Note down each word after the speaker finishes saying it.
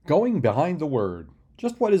Going behind the word.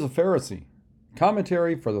 Just what is a Pharisee?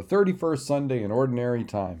 Commentary for the 31st Sunday in Ordinary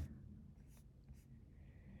Time.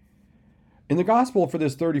 In the Gospel for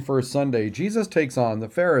this 31st Sunday, Jesus takes on the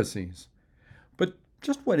Pharisees. But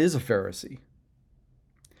just what is a Pharisee?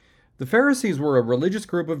 The Pharisees were a religious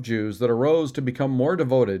group of Jews that arose to become more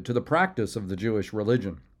devoted to the practice of the Jewish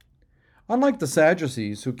religion. Unlike the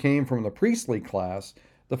Sadducees, who came from the priestly class,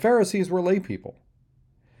 the Pharisees were lay people.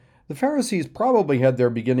 The Pharisees probably had their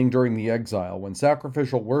beginning during the Exile, when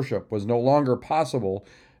sacrificial worship was no longer possible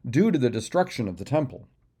due to the destruction of the temple.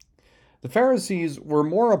 The Pharisees were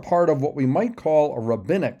more a part of what we might call a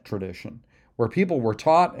rabbinic tradition, where people were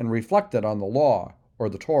taught and reflected on the law, or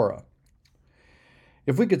the Torah.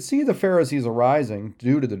 If we could see the Pharisees arising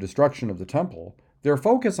due to the destruction of the temple, their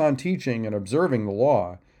focus on teaching and observing the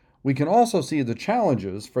law, we can also see the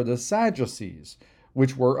challenges for the Sadducees,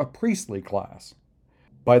 which were a priestly class.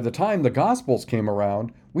 By the time the Gospels came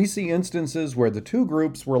around, we see instances where the two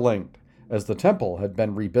groups were linked, as the temple had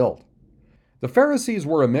been rebuilt. The Pharisees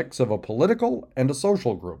were a mix of a political and a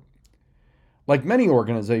social group. Like many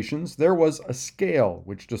organizations, there was a scale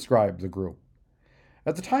which described the group.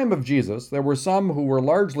 At the time of Jesus, there were some who were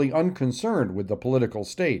largely unconcerned with the political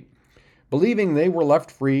state, believing they were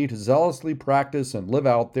left free to zealously practice and live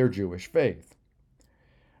out their Jewish faith.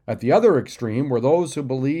 At the other extreme were those who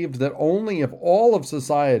believed that only if all of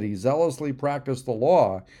society zealously practiced the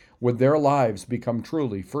law would their lives become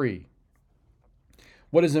truly free.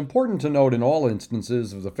 What is important to note in all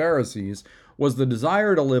instances of the Pharisees was the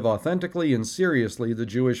desire to live authentically and seriously the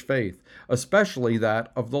Jewish faith, especially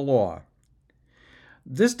that of the law.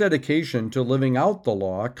 This dedication to living out the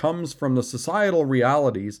law comes from the societal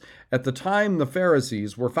realities at the time the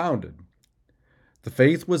Pharisees were founded. The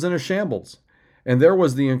faith was in a shambles, and there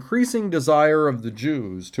was the increasing desire of the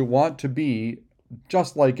Jews to want to be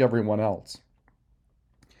just like everyone else.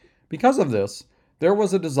 Because of this, there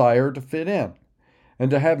was a desire to fit in, and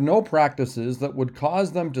to have no practices that would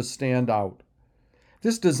cause them to stand out.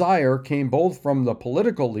 This desire came both from the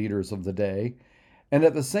political leaders of the day, and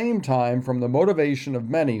at the same time from the motivation of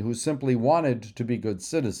many who simply wanted to be good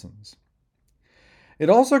citizens. It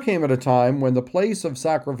also came at a time when the place of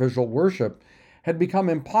sacrificial worship had become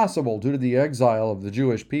impossible due to the exile of the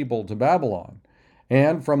Jewish people to Babylon,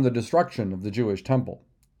 and from the destruction of the Jewish temple.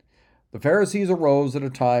 The Pharisees arose at a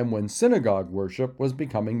time when synagogue worship was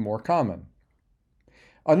becoming more common.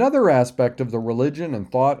 Another aspect of the religion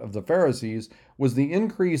and thought of the Pharisees was the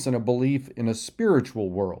increase in a belief in a spiritual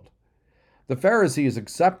world. The Pharisees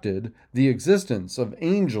accepted the existence of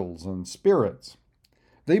angels and spirits.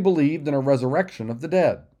 They believed in a resurrection of the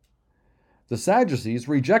dead. The Sadducees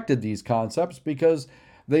rejected these concepts because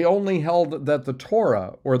they only held that the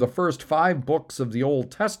Torah, or the first 5 books of the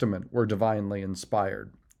Old Testament, were divinely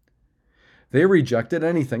inspired. They rejected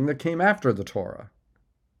anything that came after the Torah.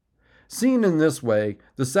 Seen in this way,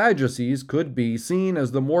 the Sadducees could be seen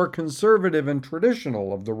as the more conservative and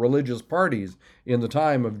traditional of the religious parties in the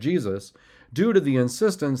time of Jesus, due to the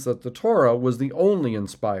insistence that the Torah was the only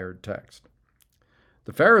inspired text.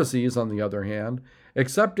 The Pharisees, on the other hand,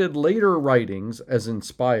 accepted later writings as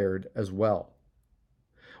inspired as well.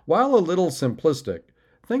 While a little simplistic,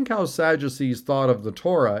 think how Sadducees thought of the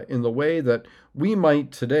Torah in the way that we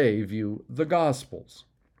might today view the Gospels.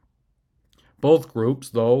 Both groups,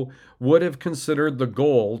 though, would have considered the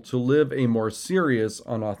goal to live a more serious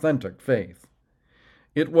and authentic faith.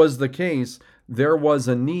 It was the case there was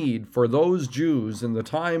a need for those Jews in the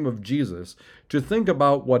time of Jesus to think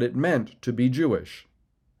about what it meant to be Jewish.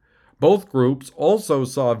 Both groups also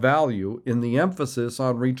saw value in the emphasis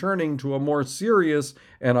on returning to a more serious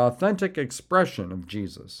and authentic expression of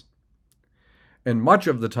Jesus. And much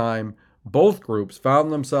of the time, both groups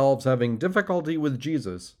found themselves having difficulty with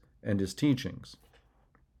Jesus and his teachings.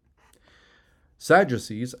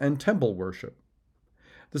 Sadducees and temple worship.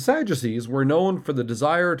 The Sadducees were known for the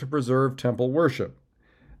desire to preserve temple worship.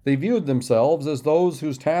 They viewed themselves as those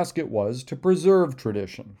whose task it was to preserve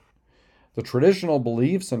tradition. The traditional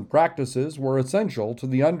beliefs and practices were essential to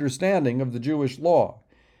the understanding of the Jewish law,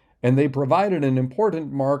 and they provided an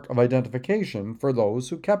important mark of identification for those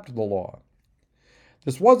who kept the law.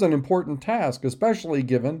 This was an important task, especially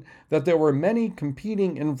given that there were many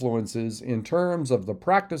competing influences in terms of the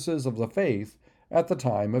practices of the faith at the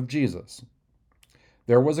time of Jesus.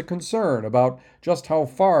 There was a concern about just how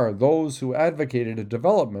far those who advocated a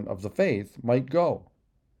development of the faith might go.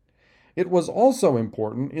 It was also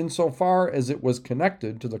important insofar as it was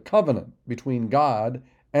connected to the covenant between God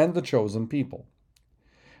and the chosen people.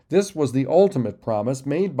 This was the ultimate promise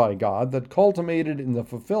made by God that culminated in the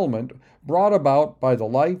fulfillment brought about by the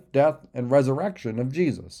life, death, and resurrection of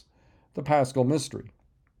Jesus, the Paschal mystery.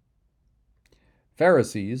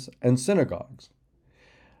 Pharisees, and synagogues.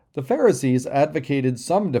 The Pharisees advocated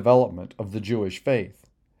some development of the Jewish faith.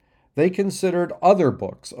 They considered other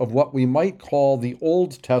books of what we might call the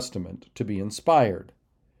Old Testament to be inspired.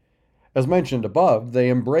 As mentioned above, they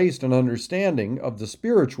embraced an understanding of the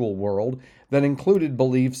spiritual world that included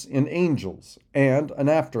beliefs in angels and an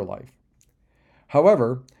afterlife.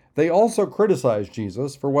 However, they also criticized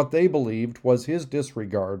Jesus for what they believed was his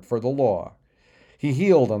disregard for the law. He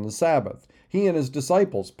healed on the Sabbath. He and his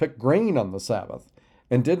disciples picked grain on the Sabbath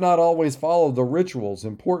and did not always follow the rituals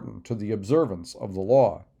important to the observance of the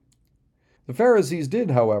law. The Pharisees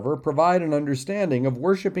did, however, provide an understanding of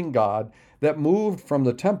worshiping God that moved from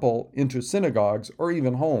the temple into synagogues or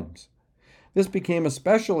even homes. This became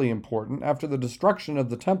especially important after the destruction of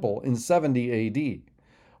the temple in 70 AD,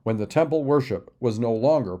 when the temple worship was no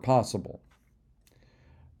longer possible.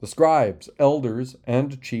 The scribes, elders,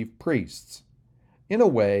 and chief priests. In a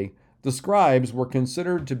way, the scribes were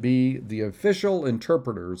considered to be the official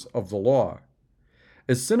interpreters of the law.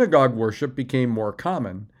 As synagogue worship became more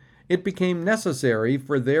common, it became necessary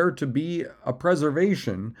for there to be a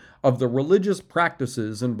preservation of the religious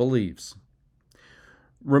practices and beliefs.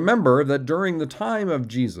 Remember that during the time of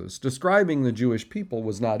Jesus, describing the Jewish people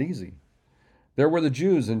was not easy. There were the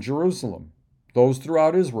Jews in Jerusalem, those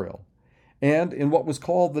throughout Israel, and in what was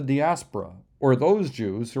called the diaspora, or those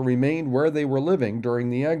Jews who remained where they were living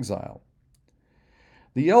during the exile.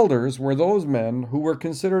 The elders were those men who were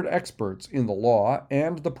considered experts in the law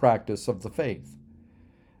and the practice of the faith.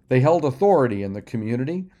 They held authority in the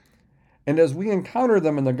community, and as we encounter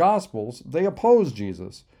them in the Gospels, they opposed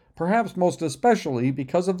Jesus, perhaps most especially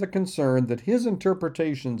because of the concern that his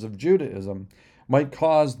interpretations of Judaism might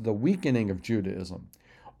cause the weakening of Judaism,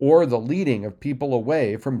 or the leading of people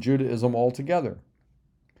away from Judaism altogether.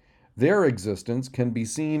 Their existence can be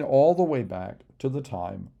seen all the way back to the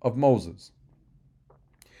time of Moses.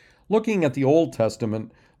 Looking at the Old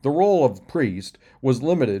Testament, the role of priest was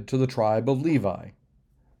limited to the tribe of Levi.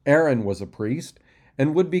 Aaron was a priest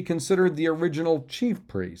and would be considered the original chief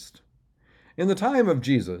priest. In the time of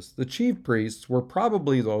Jesus, the chief priests were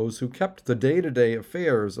probably those who kept the day-to-day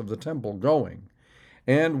affairs of the temple going,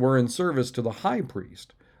 and were in service to the high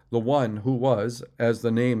priest, the one who was, as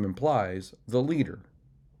the name implies, the leader.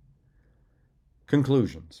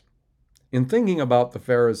 Conclusions. In thinking about the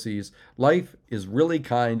Pharisees, life is really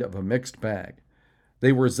kind of a mixed bag.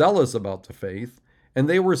 They were zealous about the faith, and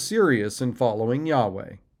they were serious in following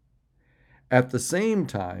Yahweh. At the same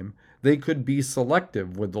time, they could be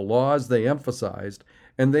selective with the laws they emphasized,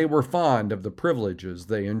 and they were fond of the privileges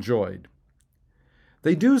they enjoyed.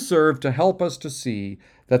 They do serve to help us to see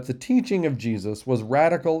that the teaching of Jesus was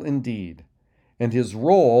radical indeed, and his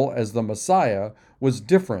role as the Messiah was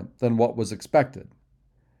different than what was expected.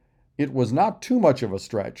 It was not too much of a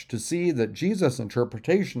stretch to see that Jesus'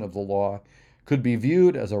 interpretation of the law could be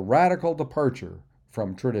viewed as a radical departure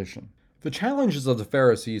from tradition. The challenges of the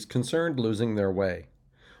Pharisees concerned losing their way.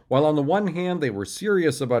 While on the one hand they were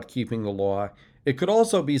serious about keeping the law, it could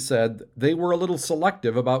also be said they were a little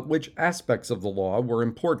selective about which aspects of the law were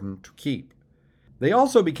important to keep. They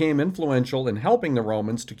also became influential in helping the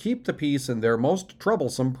Romans to keep the peace in their most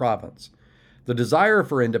troublesome province. The desire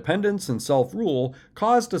for independence and self-rule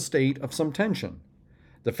caused a state of some tension.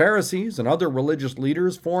 The Pharisees and other religious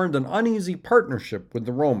leaders formed an uneasy partnership with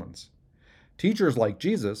the Romans. Teachers like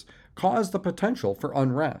Jesus caused the potential for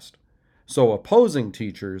unrest. So opposing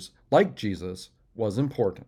teachers like Jesus was important.